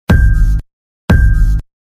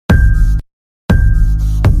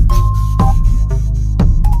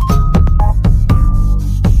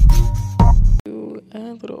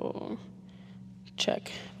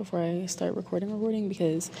check before I start recording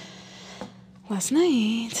because last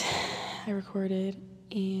night I recorded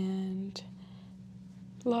and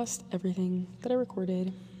lost everything that I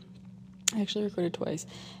recorded. I actually recorded twice,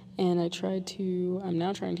 and I'm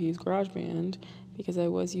now trying to use GarageBand because I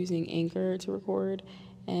was using Anchor to record,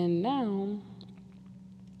 and now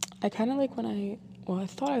I kind of like I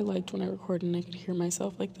thought I liked when I recorded and I could hear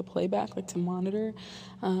myself, like the playback, like to monitor,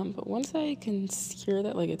 but once I can hear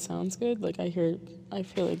that, like it sounds good, like I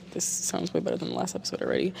feel like this sounds way better than the last episode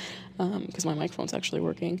already, because my microphone's actually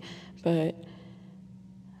working, but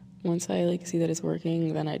once I like see that it's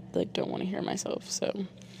working, then I like don't want to hear myself. So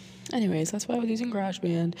anyways, that's why I was using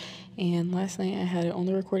GarageBand, and last night I had it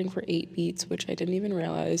only recording for 8 beats, which I didn't even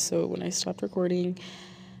realize. So when I stopped recording,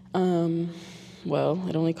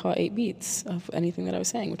 it only caught 8 beats of anything that I was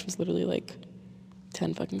saying, which was literally like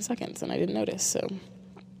 10 fucking seconds, and I didn't notice. So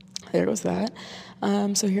there goes that.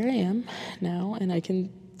 So here I am now, and I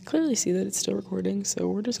can clearly see that it's still recording, so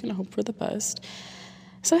we're just gonna hope for the best.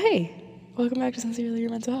 So hey, welcome back to Sincerely Your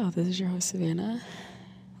Mental Health. This is your host, Savannah.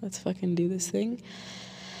 Let's fucking do this thing.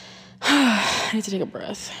 I need to take a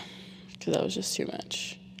breath, because that was just too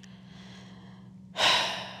much.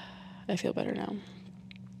 I feel better now.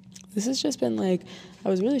 This has just been like, I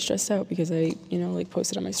was really stressed out because I,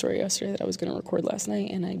 posted on my story yesterday that I was going to record last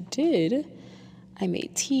night, and I did. I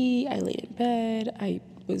made tea, I laid in bed, I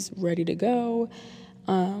was ready to go,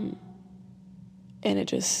 and it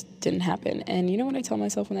just didn't happen. And you know what I tell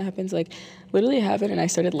myself when that happens? Like, literally it happened, and I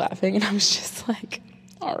started laughing, and I was just like,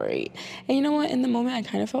 all right. And you know what? In the moment, I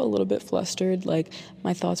kind of felt a little bit flustered. Like,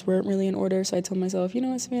 my thoughts weren't really in order. So I told myself, you know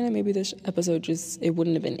what, Savannah, maybe this episode it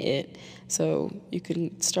wouldn't have been it. So you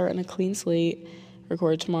can start on a clean slate,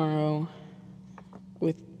 record tomorrow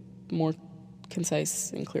with more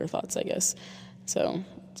concise and clear thoughts, I guess. So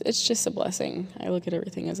it's just a blessing. I look at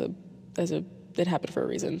everything as it happened for a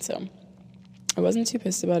reason. So I wasn't too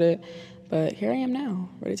pissed about it. But here I am now,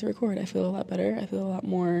 ready to record. I feel a lot better. I feel a lot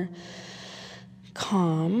more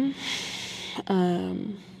calm. I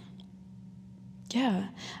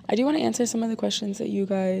do want to answer some of the questions that you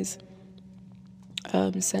guys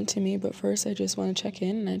sent to me, but first I just want to check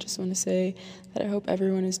in, and I just want to say that I hope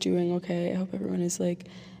everyone is doing okay. I hope everyone is like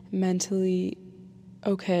mentally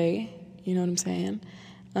okay, you know what I'm saying?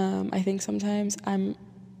 I think sometimes I'm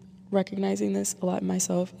recognizing this a lot in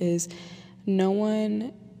myself is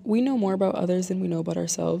we know more about others than we know about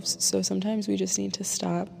ourselves, so sometimes we just need to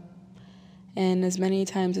stop. And as many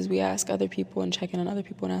times as we ask other people and check in on other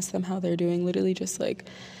people and ask them how they're doing, literally just like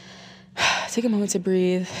take a moment to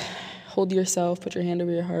breathe, hold yourself, put your hand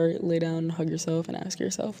over your heart, lay down, hug yourself, and ask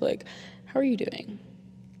yourself, like, how are you doing?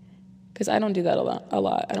 Because I don't do that a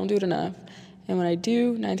lot. I don't do it enough. And when I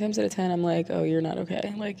do, 9 times out of 10, I'm like, oh, you're not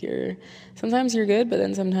okay. Like, sometimes you're good, but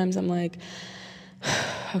then sometimes I'm like,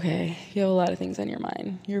 okay, you have a lot of things on your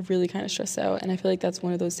mind. You're really kind of stressed out. And I feel like that's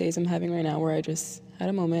one of those days I'm having right now where I just had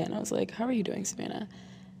a moment and I was like, how are you doing, Savannah?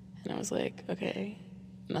 And I was like, okay,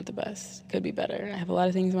 not the best. Could be better. I have a lot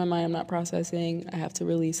of things in my mind I'm not processing. I have to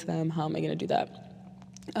release them. How am I going to do that?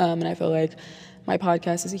 And I feel like my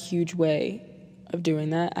podcast is a huge way of doing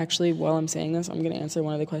that. Actually, while I'm saying this, I'm going to answer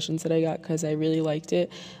one of the questions that I got because I really liked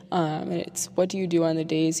it. And it's, what do you do on the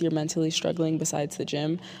days you're mentally struggling besides the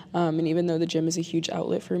gym? And even though the gym is a huge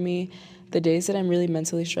outlet for me, the days that I'm really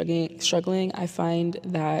mentally struggling, I find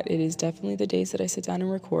that it is definitely the days that I sit down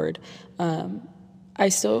and record. I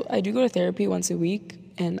do go to therapy once a week,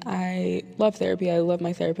 and I love therapy. I love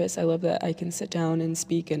my therapist. I love that I can sit down and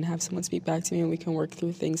speak and have someone speak back to me, and we can work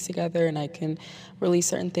through things together, and I can release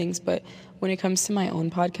certain things. But when it comes to my own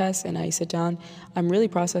podcast and I sit down, I'm really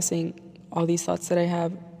processing all these thoughts that I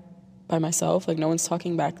have by myself. Like, no one's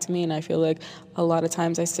talking back to me, and I feel like a lot of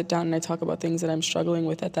times I sit down and I talk about things that I'm struggling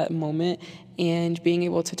with at that moment, and being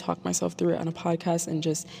able to talk myself through it on a podcast and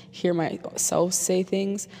just hear myself say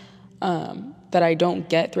things that I don't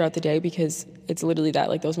get throughout the day, because it's literally that,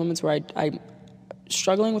 like those moments where I'm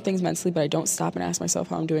struggling with things mentally, but I don't stop and ask myself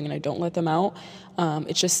how I'm doing, and I don't let them out.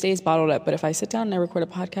 It just stays bottled up. But if I sit down and I record a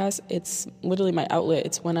podcast, it's literally my outlet.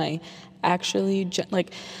 It's when I actually,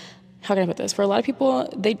 how can I put this? For a lot of people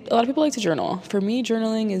like to journal. For me,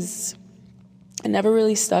 journaling it never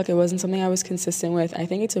really stuck. It wasn't something I was consistent with. I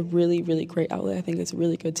think it's a really, really great outlet. I think it's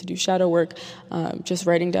really good to do shadow work, just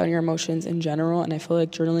writing down your emotions in general. And I feel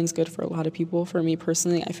like journaling is good for a lot of people. For me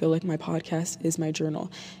personally, I feel like my podcast is my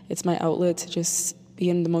journal. It's my outlet to just be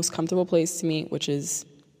in the most comfortable place to me, which is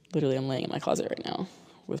literally I'm laying in my closet right now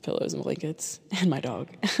with pillows and blankets and my dog.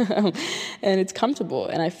 And it's comfortable,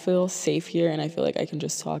 and I feel safe here, and I feel like I can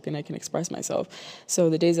just talk and I can express myself. So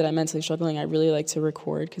the days that I'm mentally struggling, I really like to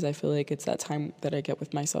record, because I feel like it's that time that I get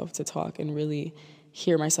with myself to talk and really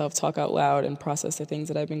hear myself talk out loud and process the things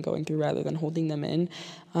that I've been going through rather than holding them in.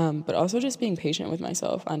 But also just being patient with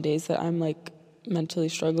myself on days that I'm like mentally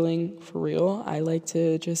struggling for real. I like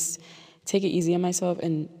to just take it easy on myself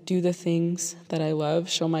and do the things that I love,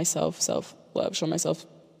 show myself self-love, show myself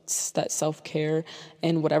that self-care,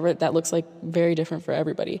 and whatever that looks like, very different for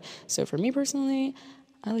everybody. So for me personally,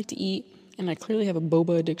 I like to eat, and I clearly have a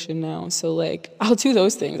boba addiction now. So like, I'll do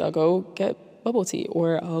those things. I'll go get bubble tea,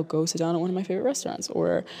 or I'll go sit down at one of my favorite restaurants,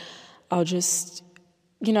 or I'll just,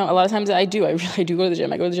 a lot of times I do go to the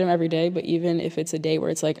gym. I go to the gym every day, but even if it's a day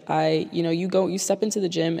where it's like you step into the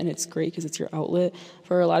gym, and it's great because it's your outlet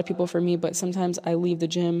for a lot of people, for me, but sometimes I leave the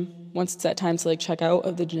gym, once it's that time to like check out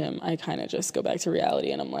of the gym, I kind of just go back to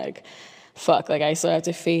reality, and I'm like, fuck, like I still have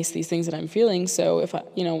to face these things that I'm feeling. So if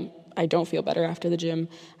I don't feel better after the gym,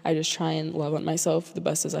 I just try and love on myself the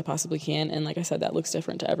best as I possibly can. And like I said, that looks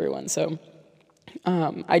different to everyone. So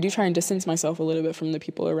I do try and distance myself a little bit from the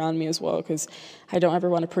people around me as well, because I don't ever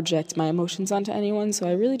want to project my emotions onto anyone. So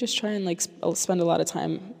I really just try and like spend a lot of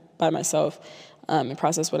time by myself and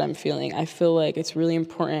process what I'm feeling. I feel like it's really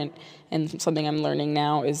important, and something I'm learning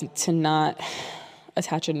now is to not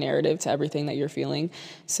attach a narrative to everything that you're feeling.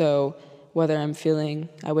 So whether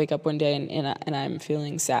I wake up one day and I'm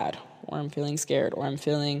feeling sad, or I'm feeling scared, or I'm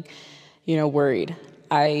feeling, worried,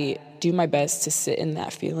 I do my best to sit in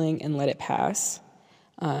that feeling and let it pass.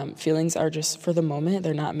 Feelings are just for the moment.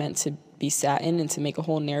 They're not meant to be sat in and to make a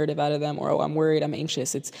whole narrative out of them, or, I'm worried, I'm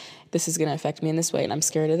anxious, this is going to affect me in this way, and I'm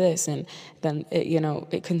scared of this. And then,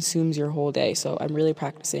 it consumes your whole day. So I'm really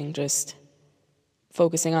practicing just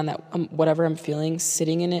focusing on that, whatever I'm feeling,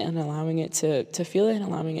 sitting in it and allowing it to feel it and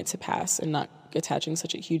allowing it to pass, and not attaching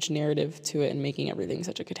such a huge narrative to it and making everything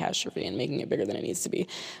such a catastrophe and making it bigger than it needs to be,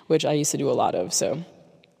 which I used to do a lot of. So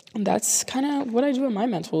that's kind of what I do in my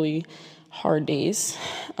mentally hard days.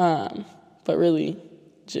 But really,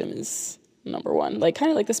 gym is number one. Like, kind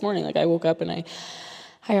of like this morning, like I woke up and I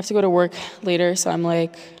have to go to work later. So I'm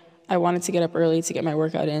like, I wanted to get up early to get my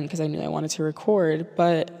workout in because I knew I wanted to record,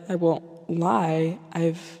 but I won't lie,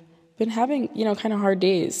 I've been having, kind of hard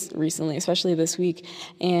days recently, especially this week,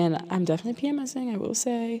 and I'm definitely PMSing, I will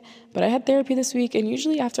say, but I had therapy this week, and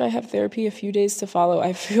usually after I have therapy a few days to follow,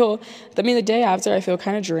 the day after, I feel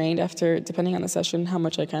kind of drained after, depending on the session, how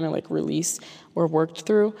much I kind of like released or worked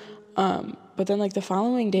through, but then like the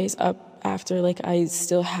following days up after, like I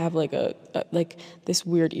still have like like this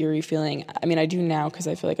weird eerie feeling. I mean, I do now because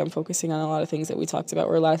I feel like I'm focusing on a lot of things that we talked about,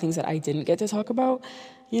 or a lot of things that I didn't get to talk about.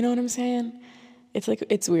 You know what I'm saying? It's like,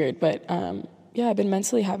 it's weird, but I've been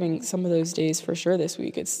mentally having some of those days for sure this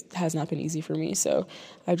week. It has not been easy for me, so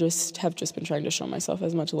I have just been trying to show myself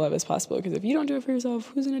as much love as possible, because if you don't do it for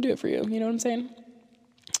yourself, who's going to do it for you? You know what I'm saying?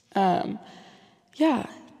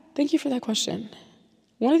 Thank you for that question.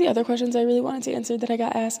 One of the other questions I really wanted to answer that I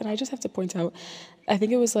got asked, and I just have to point out, I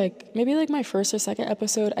think it was maybe my first or second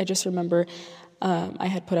episode, I just remember I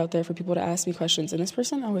had put out there for people to ask me questions, and this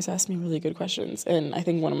person always asked me really good questions, and I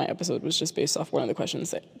think one of my episodes was just based off one of the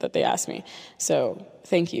questions that they asked me. So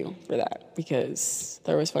thank you for that, because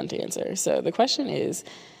that was fun to answer. So the question is,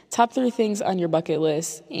 top 3 things on your bucket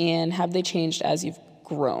list, and have they changed as you've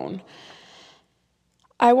grown?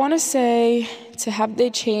 I want to say, to have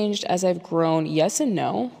they changed as I've grown, yes and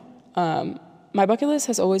no. My bucket list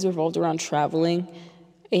has always revolved around traveling,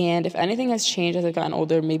 and if anything has changed as I've gotten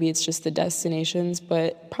older, maybe it's just the destinations,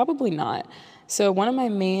 but probably not. So one of my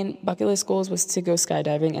main bucket list goals was to go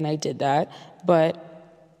skydiving, and I did that, but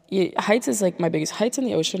heights is my biggest, heights in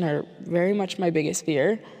the ocean are very much my biggest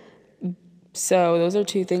fear. So those are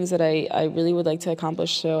 2 things that I really would like to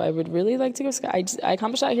accomplish. So I would really like to go I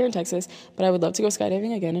accomplished that here in Texas, but I would love to go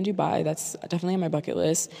skydiving again in Dubai. That's definitely on my bucket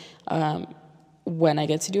list. When I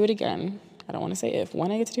get to do it again, I don't want to say if,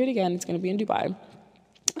 when I get to do it again, it's going to be in Dubai.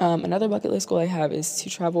 Another bucket list goal I have is to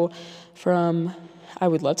travel I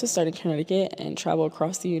would love to start in Connecticut and travel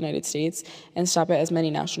across the United States and stop at as many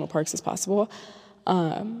national parks as possible.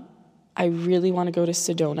 I really want to go to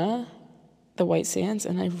Sedona, the White Sands,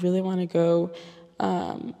 and I really want to go,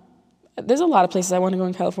 there's a lot of places I want to go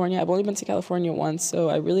in California. I've only been to California once, so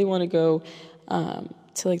I really want to go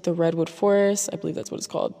to the Redwood Forest. I believe that's what it's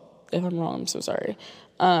called. If I'm wrong, I'm so sorry.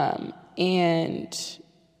 And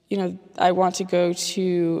I want to go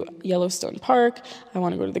to Yellowstone Park. I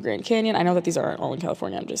want to go to the Grand Canyon. I know that these aren't all in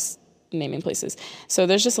California. I'm just naming places. So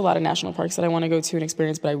there's just a lot of national parks that I want to go to and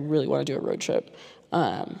experience, but I really want to do a road trip.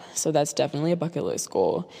 So that's definitely a bucket list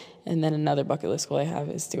goal. And then another bucket list goal I have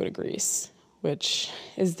is to go to Greece, which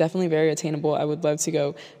is definitely very attainable. I would love to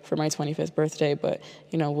go for my 25th birthday, but,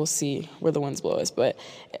 we'll see where the winds blow us. But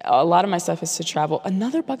a lot of my stuff is to travel.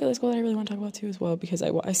 Another bucket list goal that I really want to talk about, too, as well, because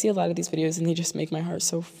I see a lot of these videos, and they just make my heart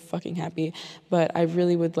so fucking happy. But I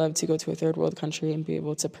really would love to go to a third world country and be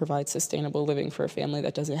able to provide sustainable living for a family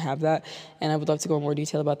that doesn't have that. And I would love to go in more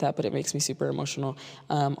detail about that, but it makes me super emotional.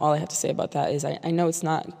 All I have to say about that is I know it's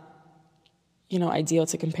not, ideal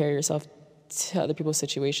to compare yourself to other people's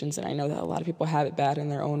situations, and I know that a lot of people have it bad in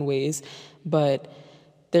their own ways, but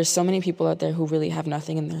there's so many people out there who really have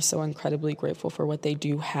nothing, and they're so incredibly grateful for what they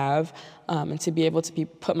do have, and to be able to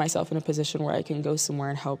put myself in a position where I can go somewhere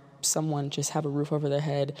and help someone just have a roof over their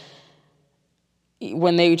head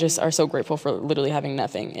when they just are so grateful for literally having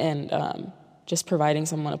nothing, and just providing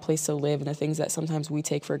someone a place to live and the things that sometimes we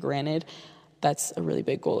take for granted. That's a really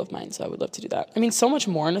big goal of mine, so I would love to do that. I mean, so much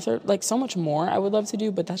more so much more I would love to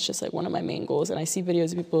do, but that's just one of my main goals. And I see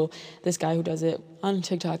videos of people, this guy who does it on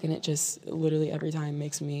TikTok, and it just literally every time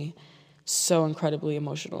makes me so incredibly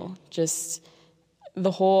emotional. Just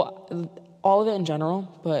all of it in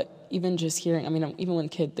general, but even just hearing, even when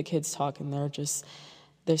the kids talk, and there's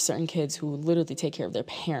certain kids who literally take care of their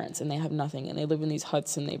parents, and they have nothing, and they live in these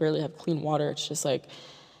huts, and they barely have clean water. It's just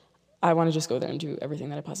I want to just go there and do everything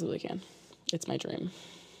that I possibly can. It's my dream.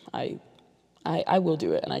 I will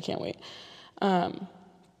do it, and I can't wait.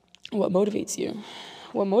 What motivates you?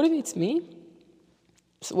 What motivates me?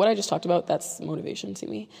 So what I just talked about, that's motivation to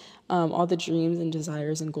me. All the dreams and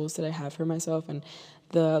desires and goals that I have for myself, and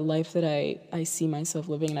the life that I see myself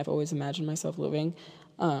living, and I've always imagined myself living.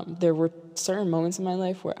 There were certain moments in my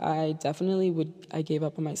life where I definitely I gave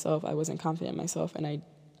up on myself. I wasn't confident in myself, and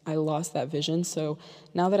I lost that vision. So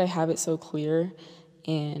now that I have it so clear,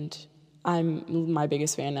 and I'm my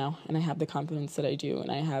biggest fan now, and I have the confidence that I do,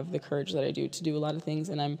 and I have the courage that I do to do a lot of things,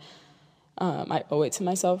 and I owe it to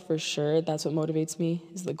myself for sure. That's what motivates me,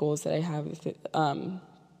 is the goals that I have,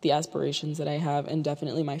 the aspirations that I have, and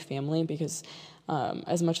definitely my family, because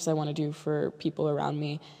as much as I want to do for people around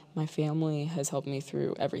me, my family has helped me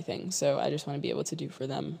through everything. So I just want to be able to do for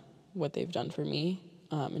them what they've done for me,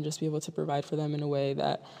 and just be able to provide for them in a way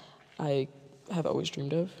that I have always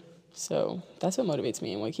dreamed of. So that's what motivates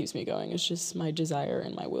me and what keeps me going. It's just my desire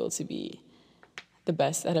and my will to be the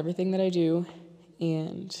best at everything that I do,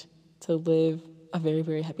 and to live a very,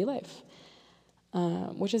 very happy life,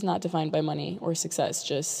 which is not defined by money or success,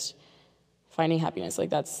 just finding happiness.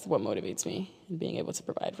 That's what motivates me, and being able to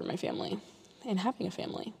provide for my family and having a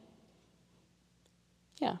family.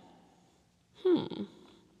 Yeah.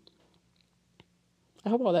 I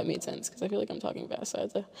hope all that made sense, because I feel like I'm talking fast, so I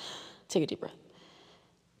have to take a deep breath.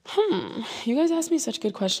 You guys ask me such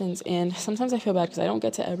good questions, and sometimes I feel bad because I don't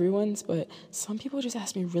get to everyone's, but some people just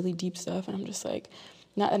ask me really deep stuff, and I'm just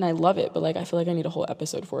and I love it, but I feel like I need a whole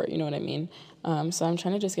episode for it, you know what I mean? So I'm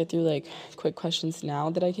trying to just get through quick questions now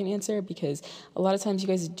that I can answer, because a lot of times you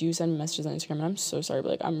guys do send me messages on Instagram, and I'm so sorry,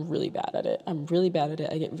 but I'm really bad at it.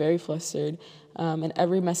 I get very flustered, and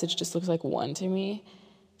every message just looks like one to me,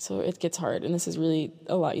 so it gets hard, and this is really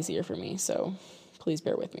a lot easier for me, so please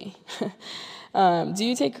bear with me. Do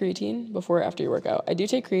you take creatine before or after your workout? I do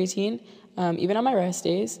take creatine, even on my rest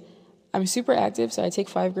days. I'm super active, so I take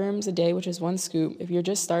 5 grams a day, which is 1 scoop. If you're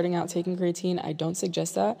just starting out taking creatine, I don't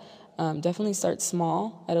suggest that. Definitely start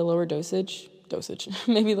small at a lower dosage,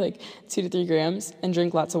 maybe 2 to 3 grams, and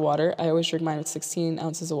drink lots of water. I always drink mine with 16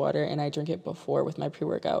 ounces of water, and I drink it before with my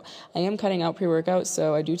pre-workout. I am cutting out pre-workout,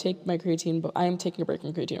 so I do take my creatine, but I am taking a break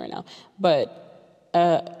from creatine right now. But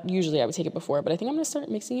usually I would take it before, but I think I'm going to start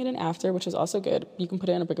mixing it in after, which is also good. You can put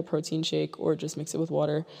it in a protein shake, or just mix it with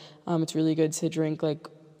water. It's really good to drink,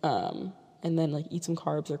 and then eat some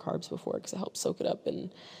carbs before, because it helps soak it up. And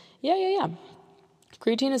yeah.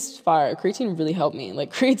 Creatine is fire. Creatine really helped me.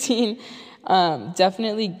 Creatine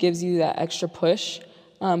definitely gives you that extra push,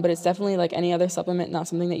 but it's definitely like any other supplement, not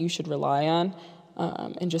something that you should rely on.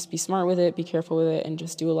 And just be smart with it, be careful with it, and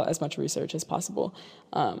just do as much research as possible.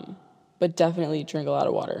 But definitely drink a lot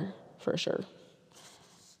of water, for sure.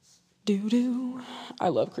 I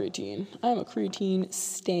love creatine. I'm a creatine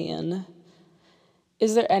stan.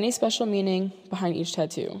 Is there any special meaning behind each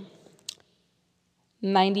tattoo?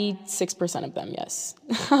 96% of them, yes.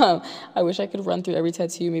 I wish I could run through every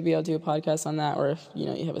tattoo. Maybe I'll do a podcast on that, or if you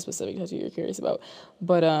have a specific tattoo you're curious about.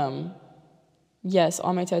 But yes,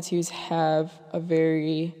 all my tattoos have a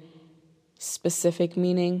very specific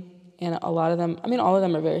meaning, and a lot of them, all of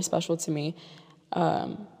them are very special to me.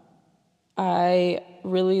 I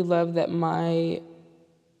really love that my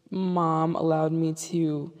mom allowed me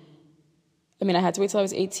to, I had to wait till I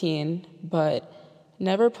was 18, but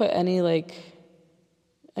never put any, I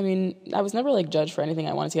was never, judged for anything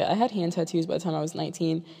I wanted to get. I had hand tattoos by the time I was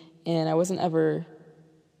 19, and I wasn't ever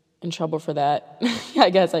in trouble for that,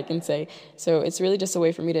 I guess I can say. So it's really just a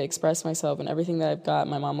way for me to express myself, and everything that I've got,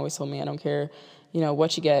 my mom always told me, I don't care,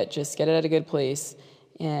 what you get, just get it at a good place.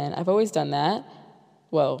 And I've always done that.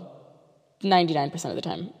 Well, 99% of the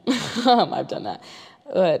time, I've done that.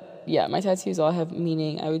 But yeah, my tattoos all have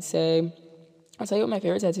meaning. I would say, I'll tell you what my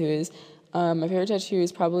favorite tattoo is. My favorite tattoo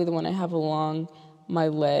is probably the one I have along my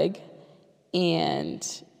leg, and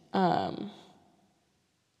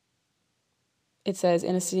it says,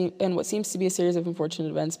 in what seems to be a series of unfortunate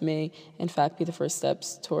events may, in fact, be the first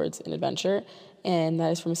steps towards an adventure. And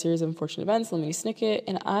that is from a series of unfortunate events, Lemony Snicket.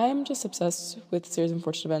 And I'm just obsessed with series of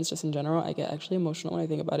unfortunate events just in general. I get actually emotional when I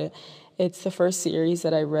think about it. It's the first series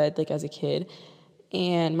that I read, as a kid.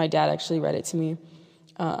 And my dad actually read it to me.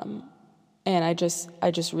 And I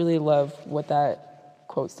just really love what that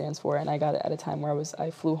quote stands for. And I got it at a time where I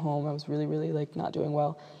flew home. I was really, really, not doing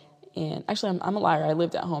well. And actually, I'm a liar. I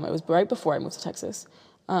lived at home. It was right before I moved to Texas.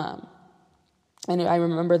 And I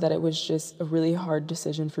remember that it was just a really hard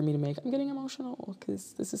decision for me to make. I'm getting emotional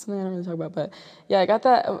because this is something I don't really talk about. But yeah, I got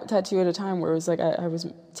that tattoo at a time where it was I was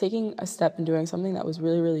taking a step and doing something that was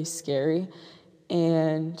really, really scary.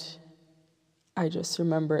 And I just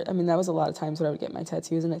remember, that was a lot of times when I would get my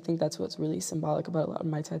tattoos, and I think that's what's really symbolic about a lot of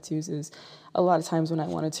my tattoos is a lot of times when I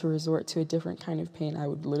wanted to resort to a different kind of pain, I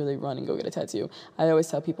would literally run and go get a tattoo. I always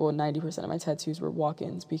tell people 90% of my tattoos were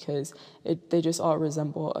walk-ins because they just all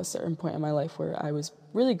resemble a certain point in my life where I was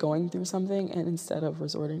really going through something, and instead of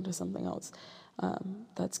resorting to something else,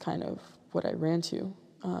 that's kind of what I ran to.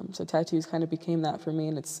 So tattoos kind of became that for me,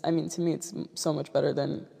 and to me, it's so much better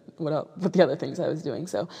than what the other things I was doing.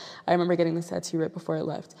 So I remember getting this tattoo right before I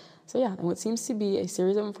left. So yeah, and what seems to be a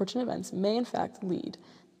series of unfortunate events may in fact lead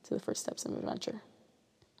to the first steps of adventure.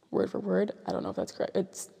 Word for word, I don't know if that's correct.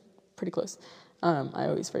 It's pretty close. I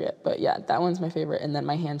always forget. But yeah, that one's my favorite. And then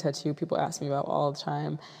my hand tattoo, people ask me about all the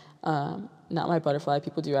time. Not my butterfly.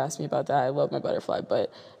 People do ask me about that. I love my butterfly.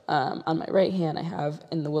 But on my right hand, I have,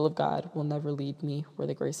 "And the will of God will never lead me where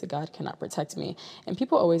the grace of God cannot protect me." And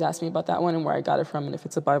people always ask me about that one and where I got it from and if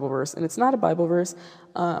it's a Bible verse. And it's not a Bible verse.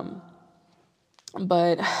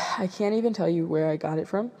 But I can't even tell you where I got it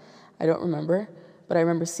from. I don't remember. But I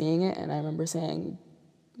remember seeing it, and I remember saying,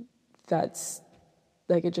 that's,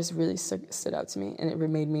 it just really stood out to me, and it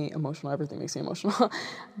made me emotional. Everything makes me emotional.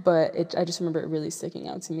 But I just remember it really sticking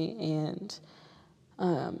out to me, and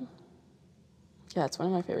yeah, it's one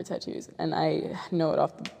of my favorite tattoos. And I know it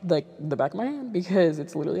off the back of my hand because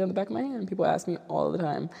it's literally on the back of my hand. People ask me all the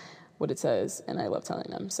time what it says, and I love telling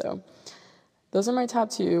them. So those are my top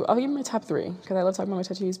two. I'll give you my top three because I love talking about my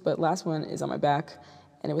tattoos, but last one is on my back,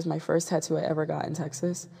 and it was my first tattoo I ever got in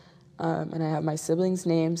Texas. And I have my siblings'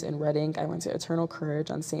 names in red ink. I went to Eternal Courage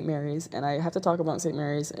on St. Mary's, and I have to talk about St.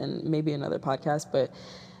 Mary's in maybe another podcast, but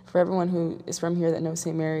for everyone who is from here that knows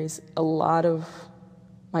St. Mary's, a lot of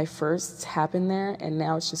my firsts happened there, and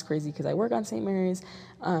now it's just crazy because I work on St. Mary's,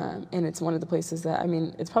 and it's one of the places that,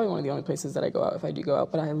 it's probably one of the only places that I go out if I do go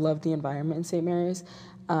out, but I love the environment in St. Mary's.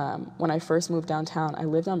 When I first moved downtown, I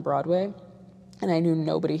lived on Broadway, and I knew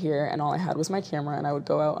nobody here, and all I had was my camera, and I would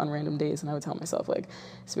go out on random days, and I would tell myself,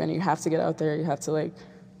 Savannah, you have to get out there, you have to,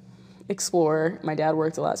 explore. My dad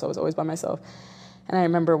worked a lot, so I was always by myself. And I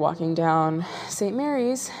remember walking down St.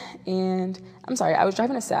 Mary's, and I was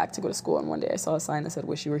driving a SAC to go to school, and one day I saw a sign that said,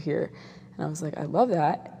 "Wish you were here." And I was like, I love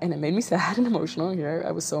that, and it made me sad and emotional here.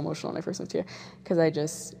 I was so emotional when I first moved here, because I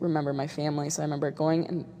just remember my family, so I remember going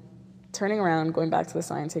and turning around, going back to the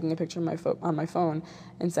sign, taking a picture on my phone,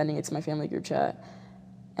 and sending it to my family group chat.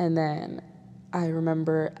 And then I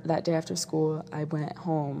remember that day after school, I went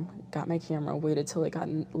home, got my camera, waited till it got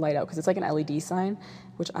light out, because it's like an LED sign,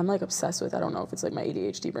 which I'm obsessed with. I don't know if it's my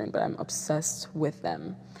ADHD brain, but I'm obsessed with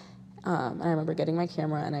them. And I remember getting my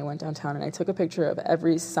camera, and I went downtown, and I took a picture of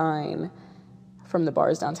every sign from the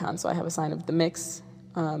bars downtown. So I have a sign of The Mix,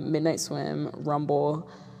 Midnight Swim, Rumble.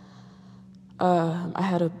 I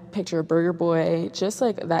had a picture of Burger Boy, just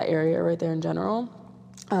that area right there in general.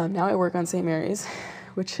 Now I work on St. Mary's,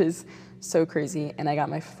 which is so crazy, and I got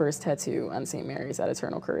my first tattoo on St. Mary's at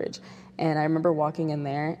Eternal Courage. And I remember walking in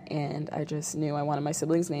there, and I just knew I wanted my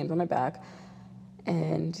siblings' names on my back.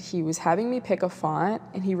 And he was having me pick a font,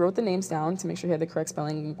 and he wrote the names down to make sure he had the correct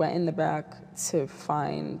spelling, went in the back to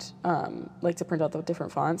find, to print out the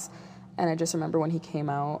different fonts. And I just remember when he came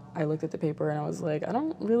out, I looked at the paper, and I was like, I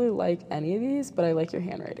don't really like any of these, but I like your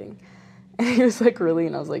handwriting. And he was like, really?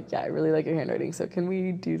 And I was like, yeah, I really like your handwriting, so can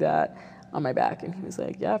we do that? on my back. And he was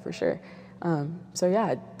like, yeah, for sure. So yeah,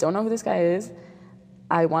 I don't know who this guy is.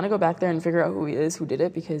 I want to go back there and figure out who he is, who did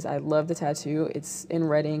it, because I love the tattoo. It's in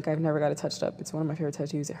red ink. I've never got it touched up. It's one of my favorite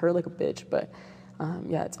tattoos. It hurt like a bitch, but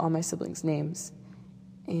yeah, it's all my siblings' names.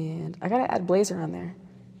 And I got to add Blazer on there.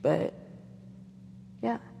 But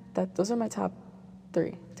yeah, those are my top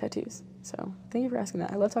 3 tattoos. So thank you for asking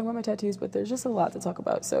that. I love talking about my tattoos, but there's just a lot to talk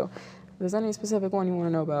about. So if there's any specific one you want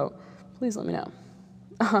to know about, please let me know.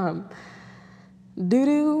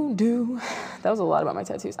 That was a lot about my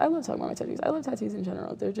tattoos. I love talking about my tattoos. I love tattoos in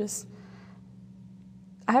general. They're just,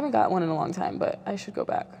 I haven't got one in a long time, but I should go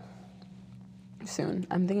back soon.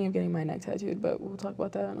 I'm thinking of getting my neck tattooed, but we'll talk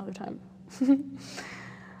about that another time.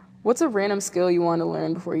 What's a random skill you want to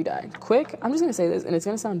learn before you die? Quick, I'm just going to say this, and it's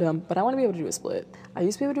going to sound dumb, but I want to be able to do a split. I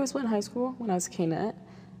used to be able to do a split in high school when I was a K-net,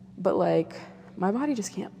 but, like, my body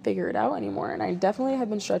just can't figure it out anymore, and I definitely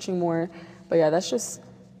have been stretching more, but, yeah, that's just,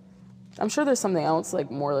 I'm sure there's something else,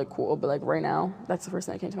 like, more, like, cool, but, like, right now, that's the first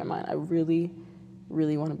thing that came to my mind. I really,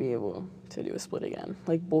 really want to be able to do a split again,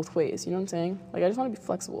 like, both ways, you know what I'm saying? Like, I just want to be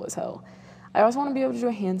flexible as hell. I also want to be able to do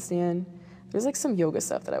a handstand. There's, like, some yoga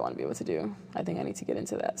stuff that I want to be able to do. I think I need to get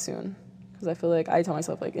into that soon. Because I feel like I tell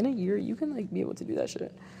myself, like, in a year, you can, like, be able to do that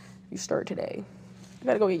shit. You start today. I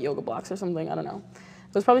gotta go get yoga blocks or something. I don't know.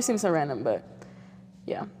 Those probably seem so random, but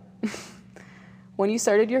yeah. When you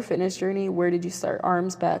started your fitness journey, where did you start?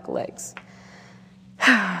 Arms, back, legs?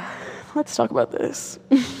 Let's talk about this.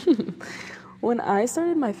 When I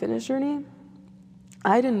started my fitness journey,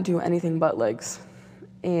 I didn't do anything but legs.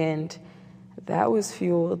 And that was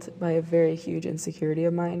fueled by a very huge insecurity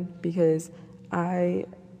of mine because I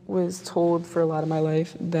was told for a lot of my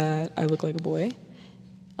life that I look like a boy.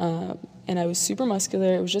 And I was super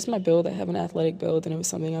muscular. It was just my build. I have an athletic build, and it was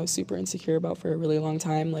something I was super insecure about for a really long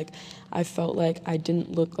time. Like, I felt like I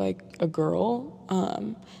didn't look like a girl.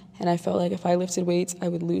 And I felt like if I lifted weights, I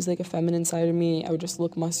would lose, like, a feminine side of me. I would just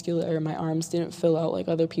look muscular. My arms didn't fill out like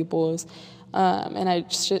other people's. And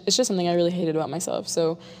it's just something I really hated about myself.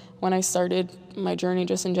 So when I started my journey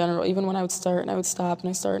just in general, even when I would start and I would stop and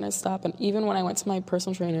I start and I'd stop, and even when I went to my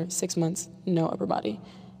personal trainer, 6 months, no upper body.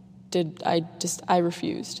 I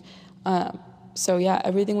refused. So yeah,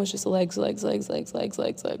 everything was just legs.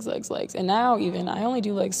 And now even, I only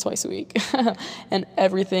do legs twice a week. And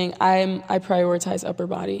everything, I prioritize upper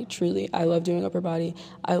body, truly. I love doing upper body.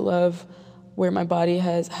 I love where my body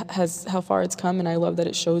has how far it's come, and I love that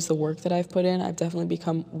it shows the work that I've put in. I've definitely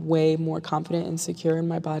become way more confident and secure in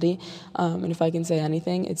my body. And if I can say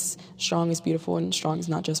anything, it's strong is beautiful, and strong is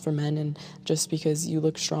not just for men. And just because you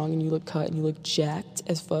look strong and you look cut and you look jacked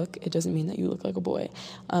as fuck, it doesn't mean that you look like a boy.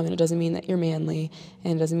 And it doesn't mean that you're manly,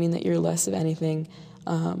 and it doesn't mean that you're less of anything.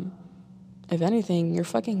 If anything, you're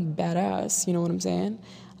fucking badass, you know what I'm saying?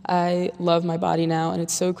 I love my body now, and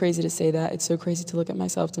it's so crazy to say that. It's so crazy to look at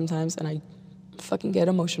myself sometimes, and I fucking get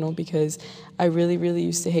emotional because I really, really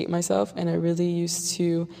used to hate myself, and I really used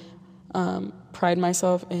to pride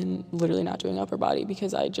myself in literally not doing upper body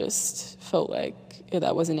because I just felt like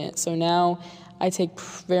that wasn't it. So now I take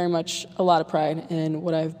very much a lot of pride in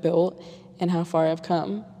what I've built and how far I've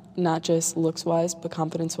come, not just looks-wise, but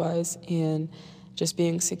confidence-wise, and just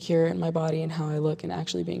being secure in my body and how I look and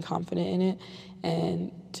actually being confident in it.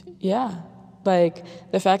 And yeah,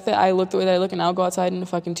 like the fact that I look the way that I look and I'll go outside in a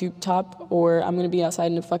fucking tube top, or I'm going to be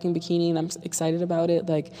outside in a fucking bikini and I'm excited about it,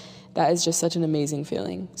 like that is just such an amazing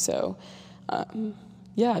feeling. So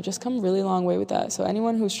yeah, I've just come a really long way with that. So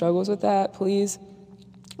anyone who struggles with that, please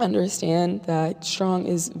understand that strong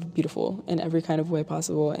is beautiful in every kind of way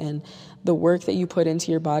possible, and the work that you put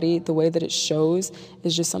into your body, the way that it shows,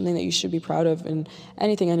 is just something that you should be proud of. And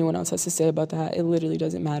anything anyone else has to say about that, it literally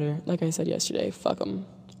doesn't matter. Like I said yesterday, fuck them,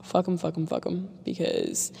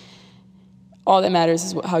 because all that matters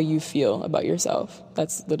is how you feel about yourself.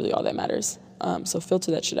 That's literally all that matters. So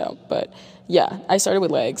filter that shit out. But yeah, I started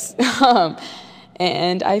with legs.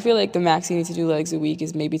 And I feel like the max you need to do legs a week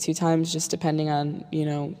is maybe 2 times, just depending on, you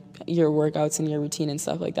know, your workouts and your routine and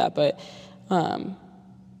stuff like that. But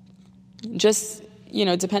just, you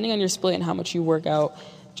know, depending on your split and how much you work out,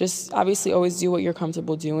 just obviously always do what you're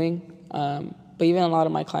comfortable doing. But even a lot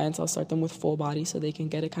of my clients, I'll start them with full body so they can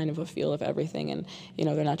get a kind of a feel of everything. And, you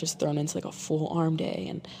know, they're not just thrown into like a full arm day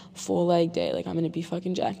and full leg day. Like, I'm going to be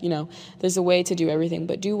fucking jacked. You know, there's a way to do everything,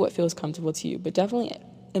 but do what feels comfortable to you. But definitely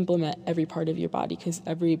implement every part of your body, because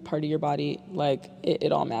every part of your body, like,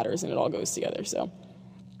 it all matters and it all goes together. So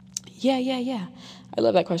yeah. I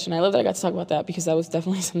love that question. I love that I got to talk about that, because that was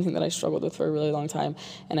definitely something that I struggled with for a really long time,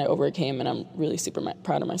 and I overcame, and I'm really super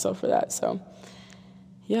proud of myself for that. So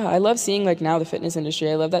yeah, I love seeing, like, now the fitness industry.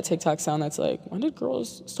 I love that TikTok sound that's like, when did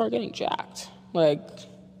girls start getting jacked? Like,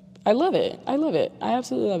 I love it. I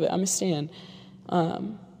absolutely love it. I'm a stan.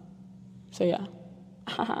 So yeah.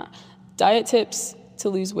 Diet tips to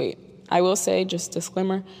lose weight. I will say, just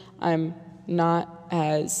disclaimer, I'm not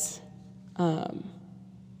as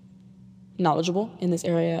knowledgeable in this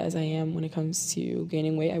area as I am when it comes to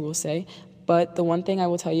gaining weight, I will say. But the one thing I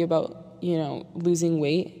will tell you about, losing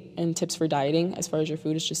weight and tips for dieting as far as your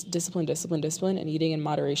food is just discipline, and eating in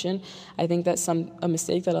moderation. I think that a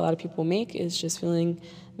mistake that a lot of people make is just feeling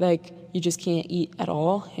like you just can't eat at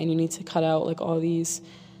all and you need to cut out like all these,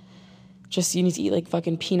 you need to eat like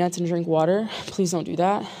fucking peanuts and drink water. Please don't do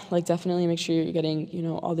that. Like, definitely make sure you're getting,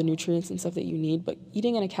 all the nutrients and stuff that you need. But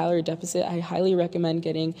eating in a calorie deficit, I highly recommend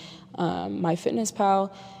getting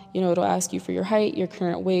MyFitnessPal. It'll ask you for your height, your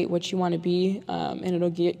current weight, what you want to be, and it'll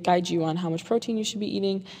guide you on how much protein you should be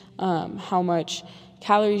eating, how much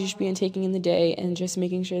calories you should be intaking in the day, and just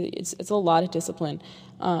making sure that it's a lot of discipline,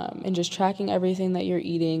 and just tracking everything that you're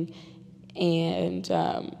eating, and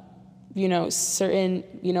certain,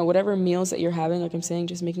 whatever meals that you're having, like I'm saying,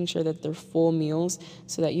 just making sure that they're full meals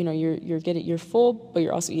so that, you're full, but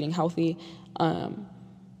you're also eating healthy.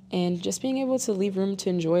 And just being able to leave room to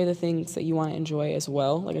enjoy the things that you want to enjoy as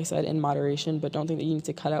well, like I said, in moderation, but don't think that you need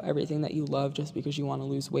to cut out everything that you love just because you want to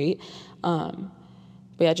lose weight. But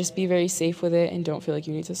yeah, just be very safe with it and don't feel like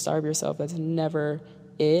you need to starve yourself. That's never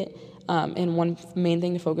it. And one main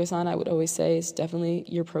thing to focus on, I would always say, is definitely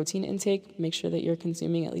your protein intake. Make sure that you're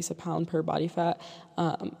consuming at least 1 pound per body fat.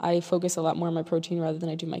 I focus a lot more on my protein rather than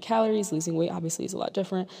I do my calories. Losing weight obviously is a lot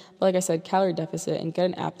different. But like I said, calorie deficit, and get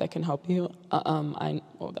an app that can help you.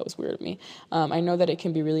 That was weird of me. I know that it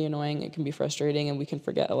can be really annoying. It can be frustrating, and we can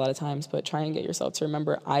forget a lot of times. But try and get yourself to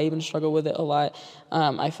remember. I even struggle with it a lot.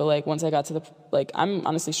 I feel like once I got to I'm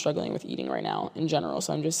honestly struggling with eating right now in general.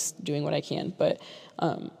 So I'm just doing what I can. But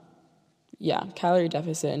yeah, calorie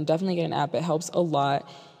deficit, and definitely get an app. It helps a lot.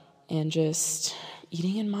 And just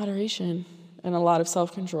eating in moderation and a lot of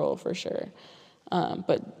self-control for sure.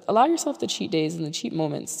 But allow yourself the cheat days and the cheat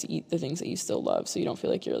moments to eat the things that you still love so you don't feel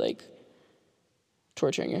like you're like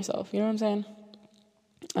torturing yourself. You know what I'm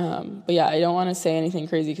saying? But yeah, I don't want to say anything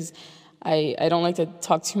crazy because I don't like to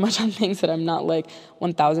talk too much on things that I'm not like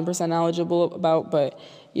 1,000% knowledgeable about. But,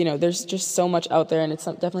 there's just so much out there, and it's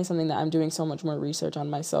definitely something that I'm doing so much more research on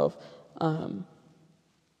myself.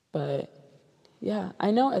 But yeah,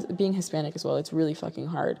 I know as being Hispanic as well, it's really fucking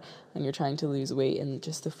hard when you're trying to lose weight and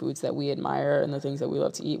just the foods that we admire and the things that we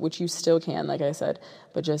love to eat, which you still can, like I said,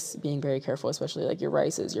 but just being very careful, especially like your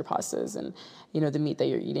rices, your pastas, and, the meat that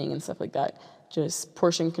you're eating and stuff like that. Just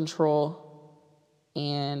portion control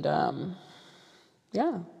and,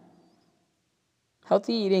 yeah.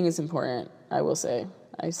 Healthy eating is important, I will say.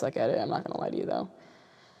 I suck at it. I'm not going to lie to you, though.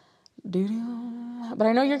 But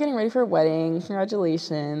I know you're getting ready for a wedding.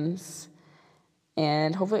 Congratulations.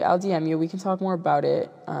 And hopefully I'll DM you. We can talk more about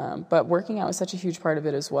it. But working out is such a huge part of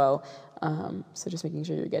it as well. So just making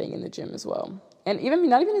sure you're getting in the gym as well. And even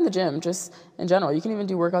not even in the gym, just in general. You can even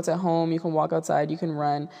do workouts at home. You can walk outside. You can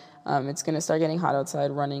run. It's going to start getting hot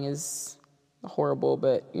outside. Running is horrible,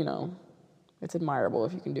 but, it's admirable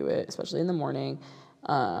if you can do it, especially in the morning.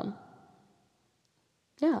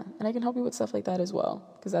 Yeah, and I can help you with stuff like that as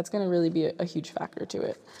well, because that's going to really be a huge factor to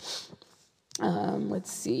it.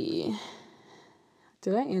 Let's see.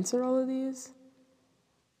 Did I answer all of these?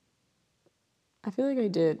 I feel like I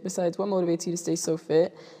did, besides what motivates you to stay so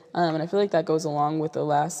fit. And I feel like that goes along with the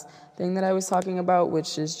last thing that I was talking about,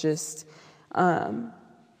 which is just,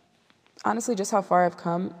 honestly, just how far I've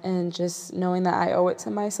come and just knowing that I owe it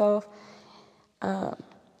to myself. And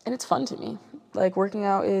it's fun to me. Like, working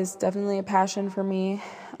out is definitely a passion for me.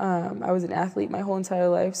 I was an athlete my whole entire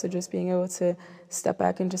life, so just being able to step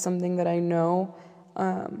back into something that I know,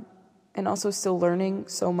 and also still learning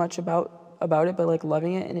so much about it, but like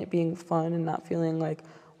loving it and it being fun and not feeling like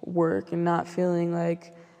work and not feeling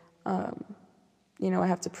like, I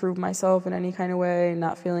have to prove myself in any kind of way, and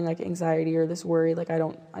not feeling like anxiety or this worry, like I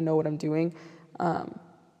know what I'm doing.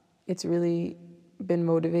 It's really been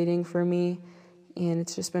motivating for me. And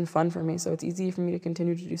it's just been fun for me, so it's easy for me to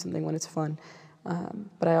continue to do something when it's fun.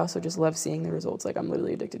 But I also just love seeing the results. Like, I'm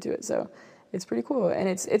literally addicted to it, so it's pretty cool. And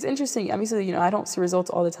it's interesting. Obviously, I don't see results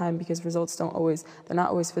all the time because results they're not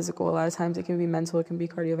always physical. A lot of times it can be mental, it can be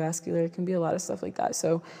cardiovascular, it can be a lot of stuff like that.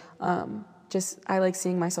 So I like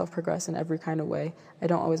seeing myself progress in every kind of way. I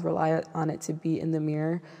don't always rely on it to be in the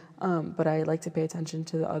mirror, but I like to pay attention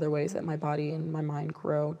to the other ways that my body and my mind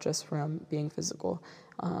grow just from being physical.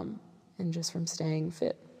 And just from staying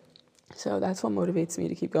fit. So that's what motivates me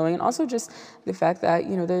to keep going. And also just the fact that,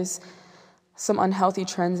 there's some unhealthy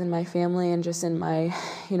trends in my family and just in my,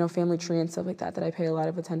 family tree and stuff like that I pay a lot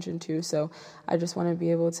of attention to. So I just want to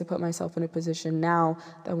be able to put myself in a position now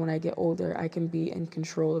that when I get older, I can be in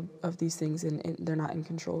control of these things and they're not in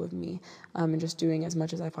control of me. And just doing as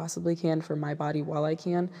much as I possibly can for my body while I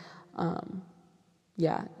can.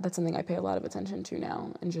 That's something I pay a lot of attention to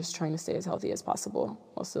now, and just trying to stay as healthy as possible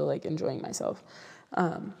while still enjoying myself.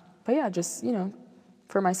 Just,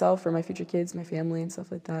 for myself, for my future kids, my family and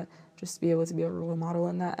stuff like that, just to be able to be a role model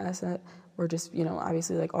in that asset, or just,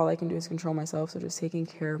 obviously all I can do is control myself. So just taking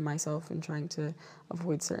care of myself and trying to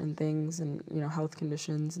avoid certain things and, health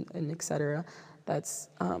conditions and et cetera. That's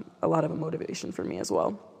a lot of a motivation for me as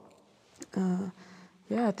well.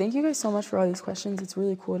 Thank you guys so much for all these questions. It's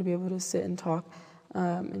really cool to be able to sit and talk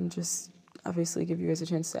and just obviously give you guys a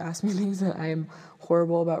chance to ask me things that I am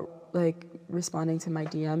horrible about, responding to my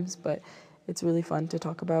DMs, but it's really fun to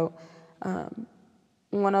talk about.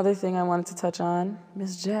 One other thing I wanted to touch on,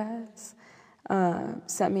 Miss Jazz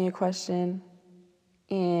sent me a question,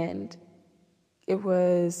 and it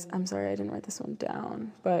was, I'm sorry, I didn't write this one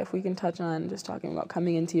down, but if we can touch on just talking about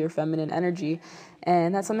coming into your feminine energy.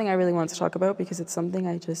 And that's something I really want to talk about because it's something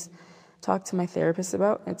I just talked to my therapist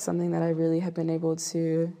about. It's something that I really have been able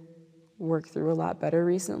to work through a lot better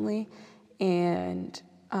recently. And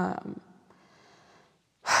how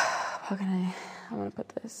can I want to put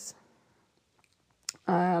this?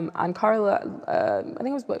 On Carla, I think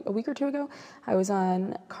it was a week or two ago, I was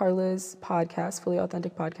on Carla's podcast, Fully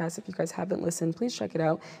Authentic Podcast. If you guys haven't listened, please check it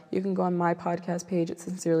out. You can go on my podcast page, it's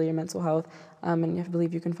Sincerely Your Mental Health, and I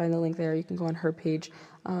believe you can find the link there. You can go on her page,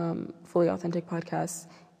 Fully Authentic Podcast,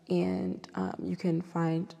 and you can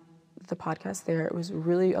find the podcast there. It was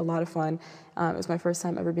really a lot of fun. It was my first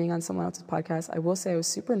time ever being on someone else's podcast. I will say I was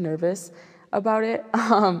super nervous about it,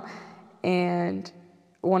 and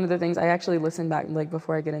one of the things I actually listened back,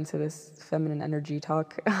 before I get into this feminine energy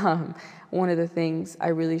talk, one of the things I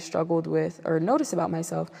really struggled with or noticed about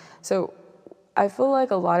myself. So I feel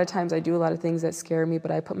like a lot of times I do a lot of things that scare me,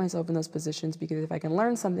 but I put myself in those positions because if I can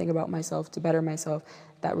learn something about myself to better myself,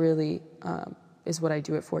 that really is what I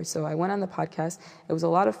do it for. So I went on the podcast. It was a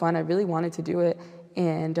lot of fun. I really wanted to do it.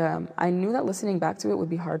 And I knew that listening back to it would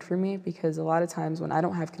be hard for me because a lot of times when I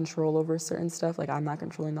don't have control over certain stuff, I'm not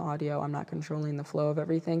controlling the audio, I'm not controlling the flow of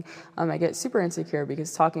everything, I get super insecure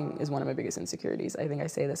because talking is one of my biggest insecurities. I think I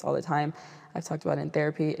say this all the time. I've talked about it in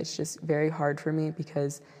therapy. It's just very hard for me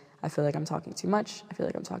because I feel like I'm talking too much. I feel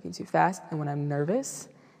like I'm talking too fast. And when I'm nervous,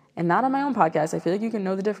 and not on my own podcast, I feel like you can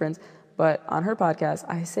know the difference, but on her podcast,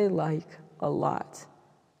 I say a lot.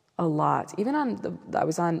 A lot. Even I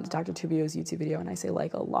was on Dr. Tubio's YouTube video and I say a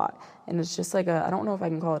lot. And it's just I don't know if I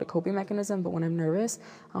can call it a coping mechanism, but when I'm nervous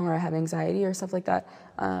or I have anxiety or stuff like that,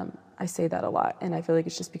 I say that a lot. And I feel like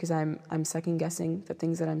it's just because I'm second guessing the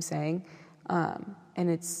things that I'm saying.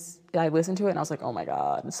 And I listened to it and I was like, oh my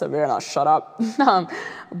God, Savannah, shut up.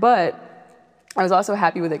 But I was also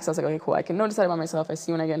happy with it because I was like, okay, cool. I can notice that about myself. I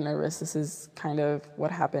see when I get nervous, this is kind of what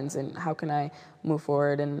happens and how can I move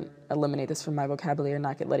forward and eliminate this from my vocabulary and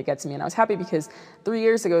not let it get to me. And I was happy because 3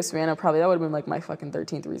 years ago, Savannah, probably that would have been my fucking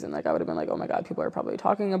 13th reason. I would have been oh my God, people are probably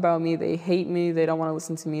talking about me. They hate me. They don't want to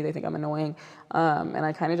listen to me. They think I'm annoying. And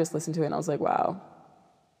I kind of just listened to it and I was like, wow,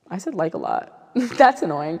 I said a lot. That's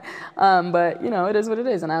annoying. But it is what it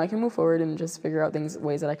is. And now I can move forward and just figure out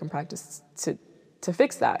ways that I can practice to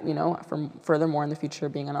fix that, from furthermore in the future,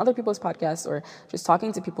 being on other people's podcasts or just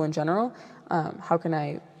talking to people in general. How can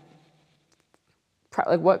I,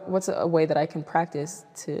 what's a way that I can practice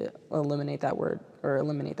to eliminate that word or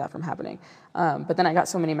eliminate that from happening? But then I got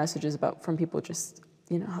so many messages from people just,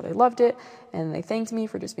 how they loved it and they thanked me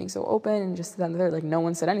for just being so open and just that and the third. No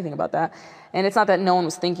one said anything about that. And it's not that no one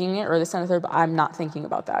was thinking it or this and the third, but I'm not thinking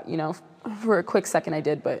about that, For a quick second I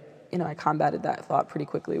did, but, I combated that thought pretty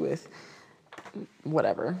quickly with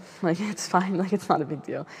whatever, it's fine, it's not a big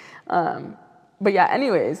deal. But yeah,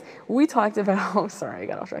 anyways, we talked about, sorry, I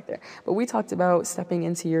got off track there, but we talked about stepping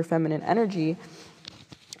into your feminine energy.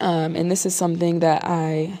 And this is something that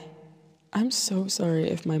I'm so sorry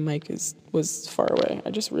if my mic was far away.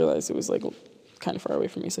 I just realized it was kind of far away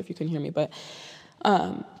from me, so if you couldn't hear me. But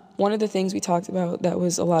one of the things we talked about that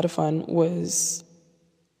was a lot of fun was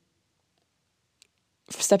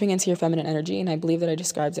stepping into your feminine energy, and I believe that I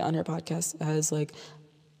described it on her podcast as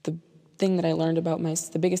the thing that I learned about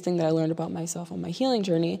the biggest thing that I learned about myself on my healing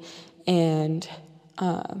journey. And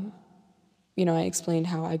I explained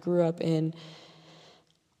how I grew up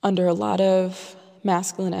under a lot of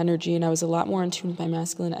masculine energy, and I was a lot more in tune with my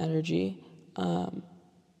masculine energy,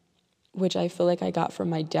 which I feel like I got from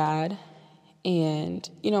my dad, And,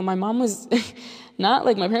 my mom was not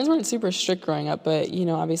like, my parents weren't super strict growing up, but,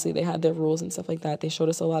 obviously they had their rules and stuff like that. They showed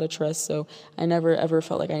us a lot of trust. So I never ever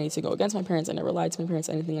felt like I needed to go against my parents. I never lied to my parents,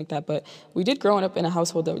 anything like that. But we did growing up in a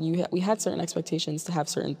household that we had certain expectations to have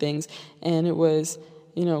certain things. And it was,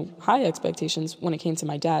 high expectations when it came to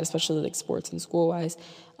my dad, especially like sports and school wise.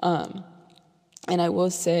 And I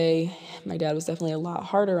will say my dad was definitely a lot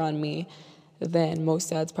harder on me than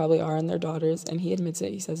most dads probably are on their daughters. And he admits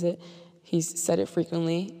it. He says it. He's said it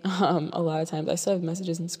frequently. A lot of times I still have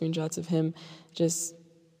messages and screenshots of him just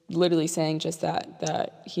literally saying just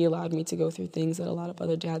that he allowed me to go through things that a lot of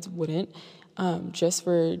other dads wouldn't, just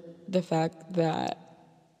for the fact that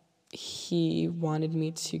he wanted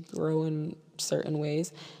me to grow in certain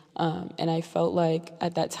ways. And I felt like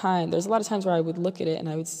at that time, there's a lot of times where I would look at it and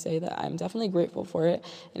I would say that I'm definitely grateful for it.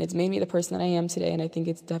 And it's made me the person that I am today. And I think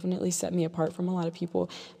it's definitely set me apart from a lot of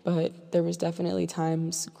people. But there was definitely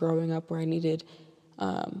times growing up where I needed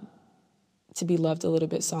to be loved a little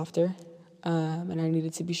bit softer. And I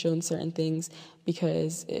needed to be shown certain things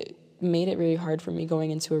because it made it really hard for me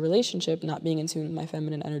going into a relationship, not being in tune with my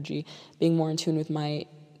feminine energy, being more in tune with my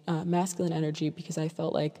masculine energy, because I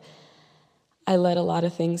felt like I let a lot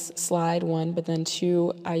of things slide, one, but then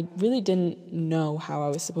two, I really didn't know how I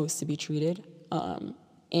was supposed to be treated.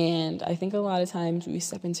 And I think a lot of times we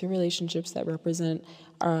step into relationships that represent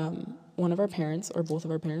one of our parents or both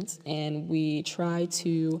of our parents, and we try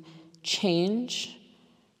to change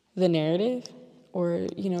the narrative or,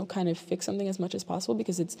 kind of fix something as much as possible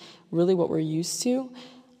because it's really what we're used to.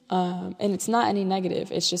 And it's not any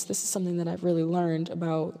negative. It's just this is something that I've really learned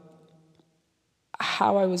about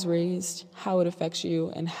how I was raised, how it affects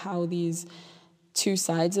you, and how these two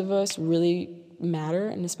sides of us really matter.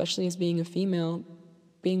 And especially as being a female,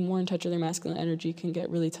 being more in touch with their masculine energy can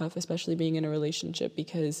get really tough, especially being in a relationship.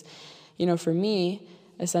 Because, for me,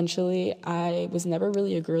 essentially, I was never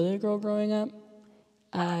really a girly girl growing up.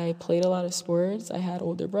 I played a lot of sports. I had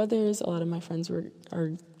older brothers. A lot of my friends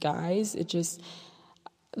are guys.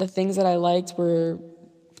 The things that I liked were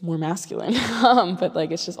more masculine, but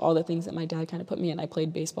it's just all the things that my dad kind of put me in. I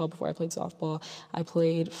played baseball before I played softball. I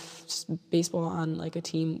played baseball on a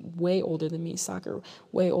team way older than me, soccer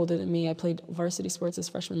way older than me. I played varsity sports as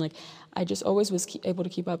freshman. I just always was able to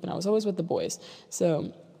keep up, and I was always with the boys.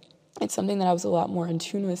 So it's something that I was a lot more in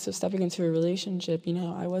tune with. So stepping into a relationship,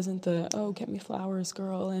 I wasn't the, get me flowers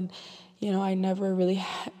girl. And, I never really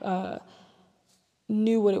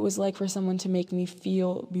knew what it was like for someone to make me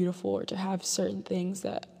feel beautiful or to have certain things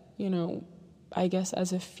that, I guess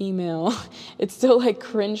as a female, it's still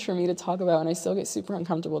cringe for me to talk about, and I still get super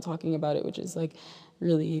uncomfortable talking about it, which is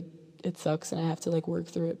really, it sucks, and I have to work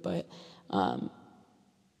through it. But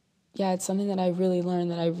yeah, it's something that I really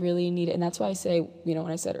learned that I really need. And that's why I say, when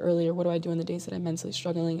I said earlier, what do I do in the days that I'm mentally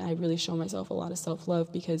struggling? I really show myself a lot of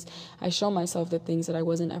self-love, because I show myself the things that I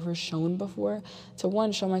wasn't ever shown before. To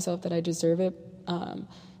one, show myself that I deserve it.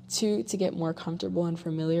 Two, to get more comfortable and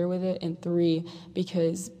familiar with it. And three,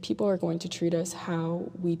 because people are going to treat us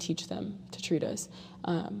how we teach them to treat us.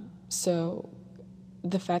 So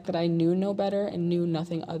the fact that I knew no better and knew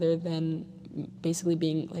nothing other than basically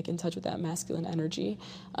being in touch with that masculine energy,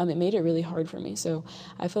 it made it really hard for me. So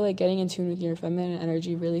I feel like getting in tune with your feminine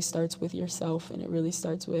energy really starts with yourself, and it really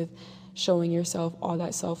starts with showing yourself all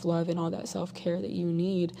that self-love and all that self-care that you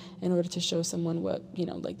need in order to show someone what,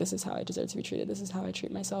 this is how I deserve to be treated, this is how I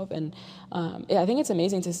treat myself. And I think it's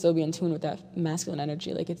amazing to still be in tune with that masculine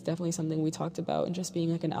energy. It's definitely something we talked about, and just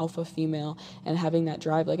being an alpha female and having that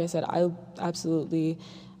drive. Like I said, I absolutely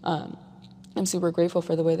I'm super grateful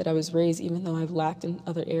for the way that I was raised, even though I've lacked in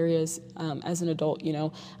other areas as an adult.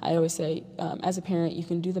 I always say, as a parent, you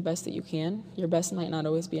can do the best that you can. Your best might not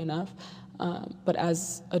always be enough. But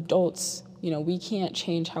as adults, we can't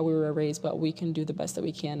change how we were raised, but we can do the best that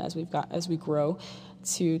we can as we grow,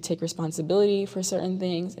 to take responsibility for certain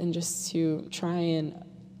things, and just to try and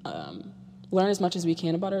learn as much as we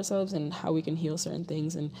can about ourselves and how we can heal certain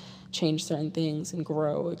things and change certain things and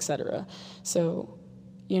grow, etc. So,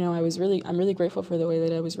 I'm really grateful for the way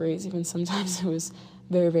that I was raised. Even sometimes it was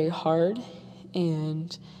very, very hard,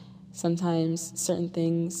 and sometimes certain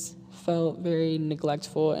things felt very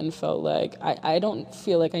neglectful and felt like I don't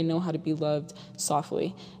feel like I know how to be loved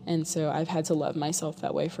softly. And so I've had to love myself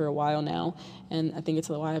that way for a while now. And I think it's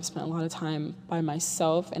why I've spent a lot of time by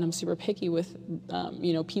myself, and I'm super picky with,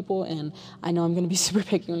 people. And I know I'm going to be super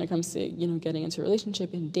picky when it comes to, getting into a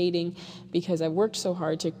relationship and dating, because I've worked so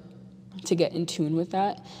hard to get in tune with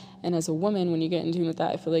that. And as a woman, when you get in tune with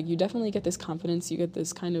that, I feel like you definitely get this confidence, you get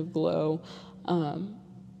this kind of glow,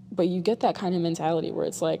 but you get that kind of mentality where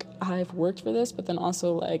it's I've worked for this, but then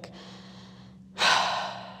also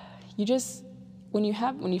you just when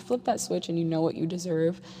you flip that switch and you know what you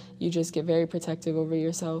deserve, you just get very protective over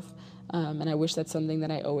yourself. And I wish that's something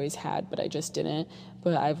that I always had, but I just didn't.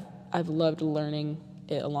 But I've loved learning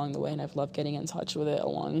it along the way, and I've loved getting in touch with it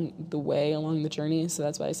along the journey. So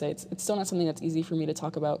that's why I say it's still not something that's easy for me to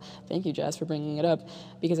talk about. Thank you, Jazz, for bringing it up,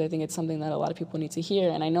 because I think it's something that a lot of people need to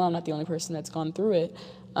hear, and I know I'm not the only person that's gone through it.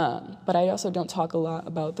 But I also don't talk a lot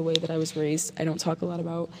about the way that I was raised. I don't talk a lot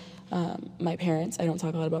about my parents. I don't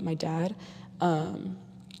talk a lot about my dad,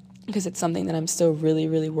 because it's something that I'm still really,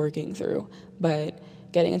 really working through. But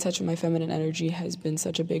getting in touch with my feminine energy has been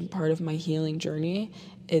such a big part of my healing journey.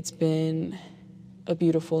 It's been a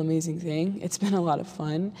beautiful, amazing thing. It's been a lot of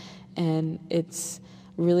fun, and it's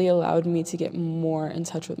really allowed me to get more in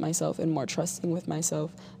touch with myself and more trusting with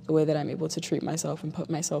myself, the way that I'm able to treat myself and put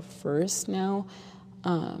myself first now.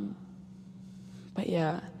 But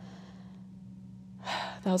yeah,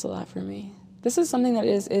 that was a lot for me. This is something that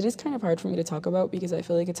it is kind of hard for me to talk about, because I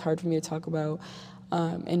feel like it's hard for me to talk about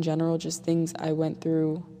in general, just things I went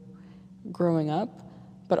through growing up,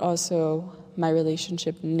 but also my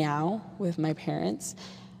relationship now with my parents,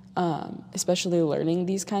 especially learning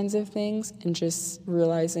these kinds of things and just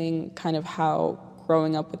realizing kind of how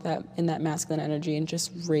growing up with that in that masculine energy and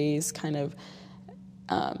just raised kind of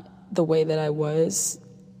the way that I was,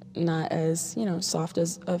 not as, soft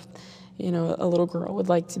as a little girl would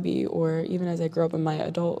like to be, or even as I grow up in my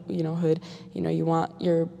adult, hood, you want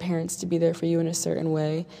your parents to be there for you in a certain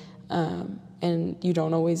way. And you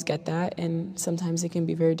don't always get that, and sometimes it can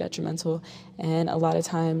be very detrimental. And a lot of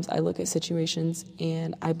times I look at situations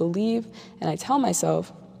and I believe and I tell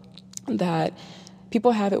myself that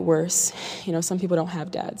people have it worse. Some people don't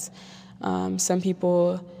have dads. Some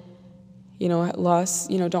people,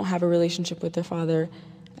 don't have a relationship with their father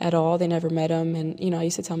at all. They never met him. And, I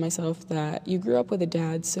used to tell myself that you grew up with a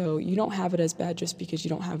dad, so you don't have it as bad just because you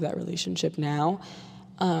don't have that relationship now.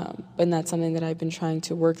 But that's something that I've been trying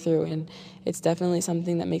to work through, and it's definitely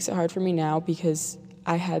something that makes it hard for me now, because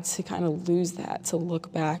I had to kind of lose that to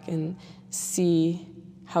look back and see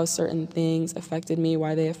how certain things affected me,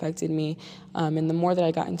 why they affected me. And the more that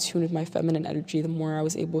I got in tune with my feminine energy, the more I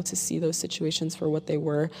was able to see those situations for what they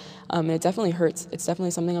were. And it definitely hurts. It's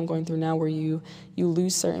definitely something I'm going through now, where you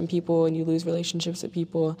lose certain people and you lose relationships with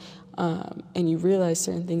people, and you realize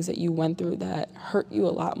certain things that you went through that hurt you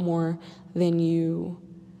a lot more than you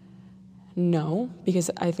know, because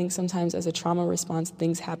I think sometimes as a trauma response,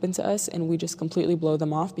 things happen to us and we just completely blow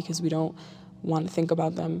them off because we don't want to think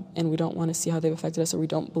about them and we don't want to see how they've affected us, or we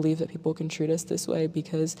don't believe that people can treat us this way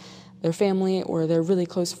because they're family or they're really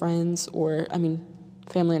close friends, or,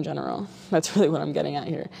 family in general. That's really what I'm getting at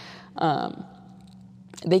here.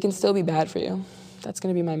 They can still be bad for you. That's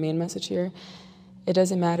going to be my main message here. It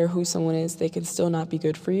doesn't matter who someone is, they can still not be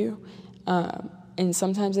good for you. And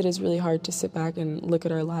sometimes it is really hard to sit back and look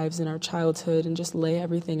at our lives and our childhood and just lay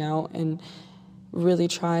everything out and really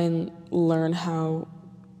try and learn how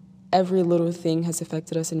every little thing has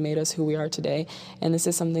affected us and made us who we are today. And this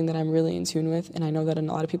is something that I'm really in tune with, and I know that a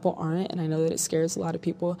lot of people aren't, and I know that it scares a lot of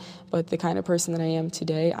people, but the kind of person that I am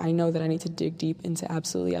today, I know that I need to dig deep into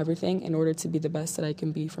absolutely everything in order to be the best that I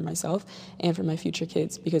can be for myself and for my future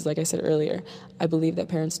kids, because like I said earlier, I believe that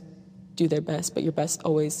parents do their best, but your best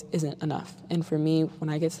always isn't enough. And for me, when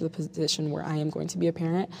I get to the position where I am going to be a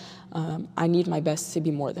parent, I need my best to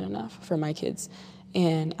be more than enough for my kids.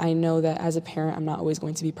 And I know that as a parent, I'm not always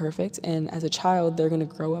going to be perfect. And as a child, they're going to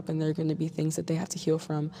grow up and there are going to be things that they have to heal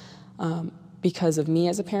from because of me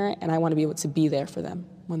as a parent. And I want to be able to be there for them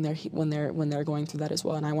when they're going through that as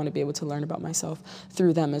well. And I want to be able to learn about myself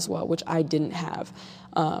through them as well, which I didn't have.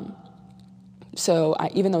 So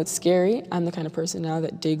even though it's scary, I'm the kind of person now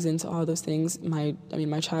that digs into all those things, my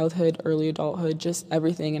childhood, early adulthood, just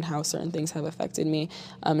everything and how certain things have affected me,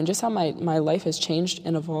 and just how my life has changed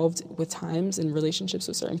and evolved with times and relationships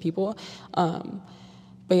with certain people.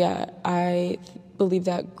 But yeah, I believe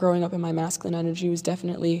that growing up in my masculine energy was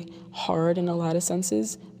definitely hard in a lot of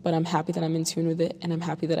senses, but I'm happy that I'm in tune with it, and I'm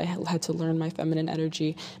happy that I had to learn my feminine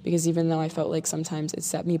energy, because even though I felt like sometimes it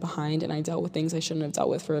set me behind and I dealt with things I shouldn't have dealt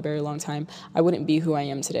with for a very long time, I wouldn't be who I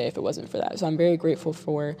am today if it wasn't for that. So I'm very grateful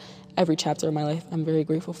for every chapter of my life. I'm very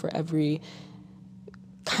grateful for every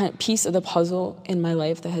kind of piece of the puzzle in my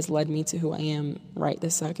life that has led me to who I am right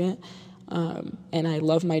this second. And I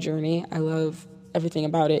love my journey. I love everything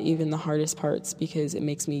about it, even the hardest parts, because it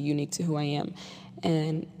makes me unique to who I am.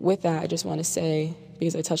 And with that, I just want to say,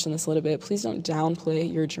 because I touched on this a little bit, please don't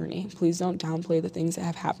downplay your journey. Please don't downplay the things that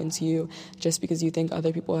have happened to you just because you think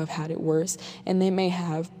other people have had it worse. And they may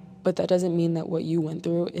have, but that doesn't mean that what you went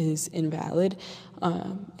through is invalid,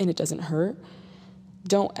 and it doesn't hurt.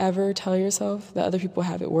 don't ever tell yourself that other people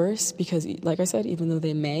have it worse, because, like I said, even though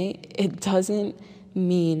they may, it doesn't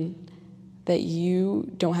mean that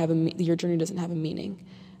you don't have your journey doesn't have a meaning.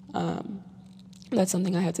 That's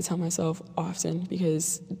something I have to tell myself often,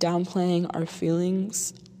 because downplaying our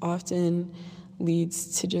feelings often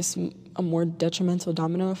leads to just a more detrimental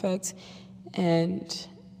domino effect, and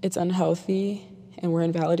it's unhealthy, and we're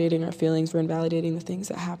invalidating our feelings, we're invalidating the things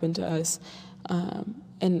that happen to us.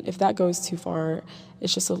 And if that goes too far,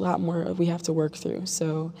 it's just a lot more we have to work through.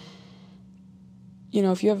 So,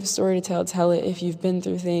 if you have a story to tell it. If you've been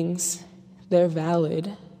through things, they're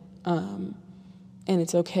valid. And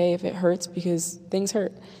it's okay if it hurts, because things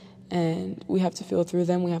hurt. And we have to feel through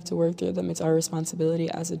them. We have to work through them. It's our responsibility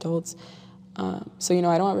as adults. So,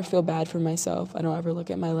 I don't ever feel bad for myself. I don't ever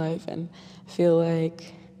look at my life and feel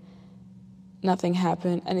like nothing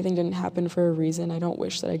happened, anything didn't happen for a reason. I don't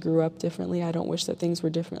wish that I grew up differently. I don't wish that things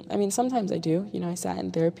were different. I mean, sometimes I do. I sat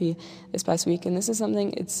in therapy this past week, and this is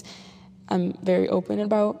something I'm very open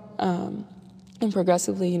about. And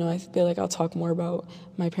progressively, I feel like I'll talk more about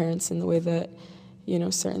my parents and the way that,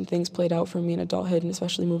 certain things played out for me in adulthood, and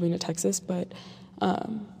especially moving to Texas. But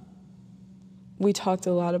we talked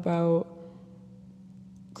a lot about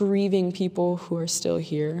grieving people who are still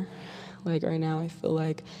here. Like right now, I feel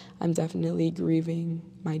like I'm definitely grieving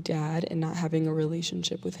my dad and not having a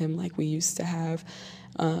relationship with him like we used to have,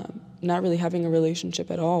 not really having a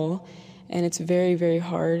relationship at all. And it's very, very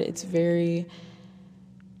hard. It's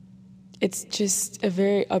just a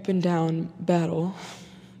very up and down battle,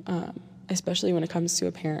 especially when it comes to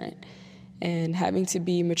a parent. And having to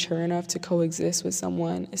be mature enough to coexist with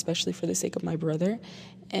someone, especially for the sake of my brother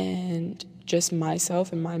and just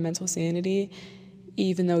myself and my mental sanity,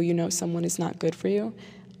 even though someone is not good for you,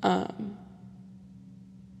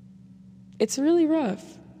 it's really rough.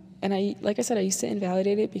 And like I said, I used to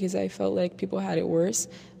invalidate it because I felt like people had it worse,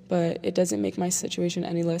 but it doesn't make my situation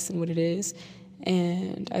any less than what it is.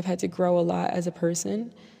 And I've had to grow a lot as a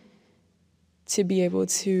person to be able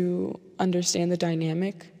to understand the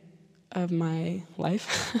dynamic of my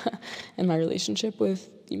life and my relationship with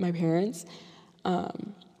my parents.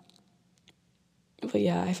 But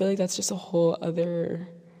yeah, I feel like that's just a whole other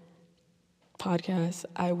podcast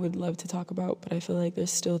I would love to talk about, but I feel like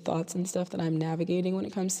there's still thoughts and stuff that I'm navigating when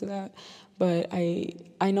it comes to that. But I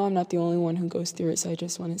know I'm not the only one who goes through it, so I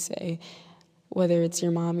just want to say, whether it's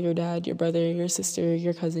your mom, your dad, your brother, your sister,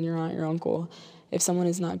 your cousin, your aunt, your uncle, if someone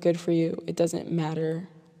is not good for you, it doesn't matter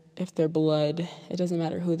if they're blood, it doesn't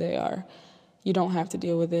matter who they are. You don't have to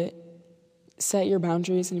deal with it. Set your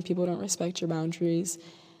boundaries, and if people don't respect your boundaries,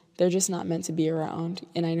 they're just not meant to be around.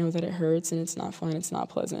 And I know that it hurts, and it's not fun, it's not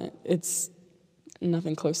pleasant. It's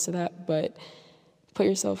nothing close to that, but put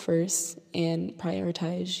yourself first and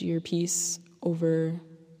prioritize your peace over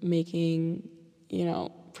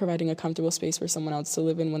providing a comfortable space for someone else to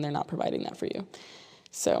live in when they're not providing that for you.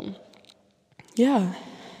 So, yeah.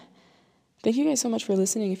 Thank you guys so much for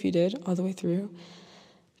listening if you did all the way through.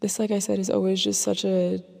 This, like I said, is always just such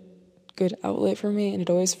a good outlet for me, and it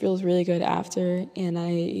always feels really good after, and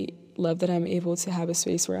I love that I'm able to have a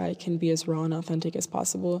space where I can be as raw and authentic as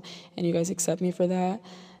possible, and you guys accept me for that.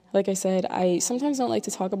 Like I said, I sometimes don't like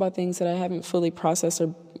to talk about things that I haven't fully processed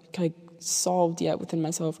or solved yet within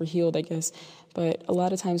myself, or healed, I guess. But a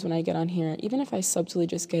lot of times when I get on here, even if I subtly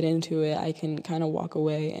just get into it, I can kind of walk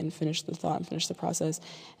away and finish the thought and finish the process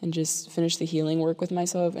and just finish the healing work with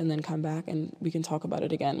myself, and then come back and we can talk about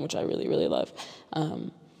it again, which I really, really love.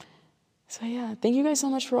 So yeah, thank you guys so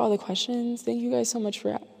much for all the questions. Thank you guys so much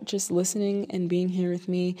for just listening and being here with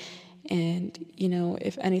me. And,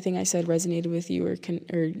 if anything I said resonated with you,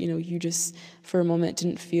 or you just for a moment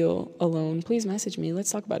didn't feel alone, please message me. Let's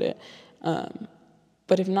talk about it.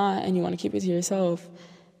 But if not, and you want to keep it to yourself,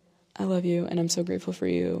 I love you, and I'm so grateful for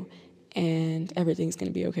you, and everything's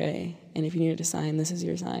going to be okay. And if you needed a sign, this is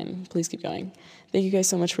your sign. Please keep going. Thank you guys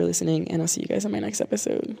so much for listening, and I'll see you guys on my next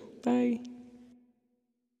episode. Bye.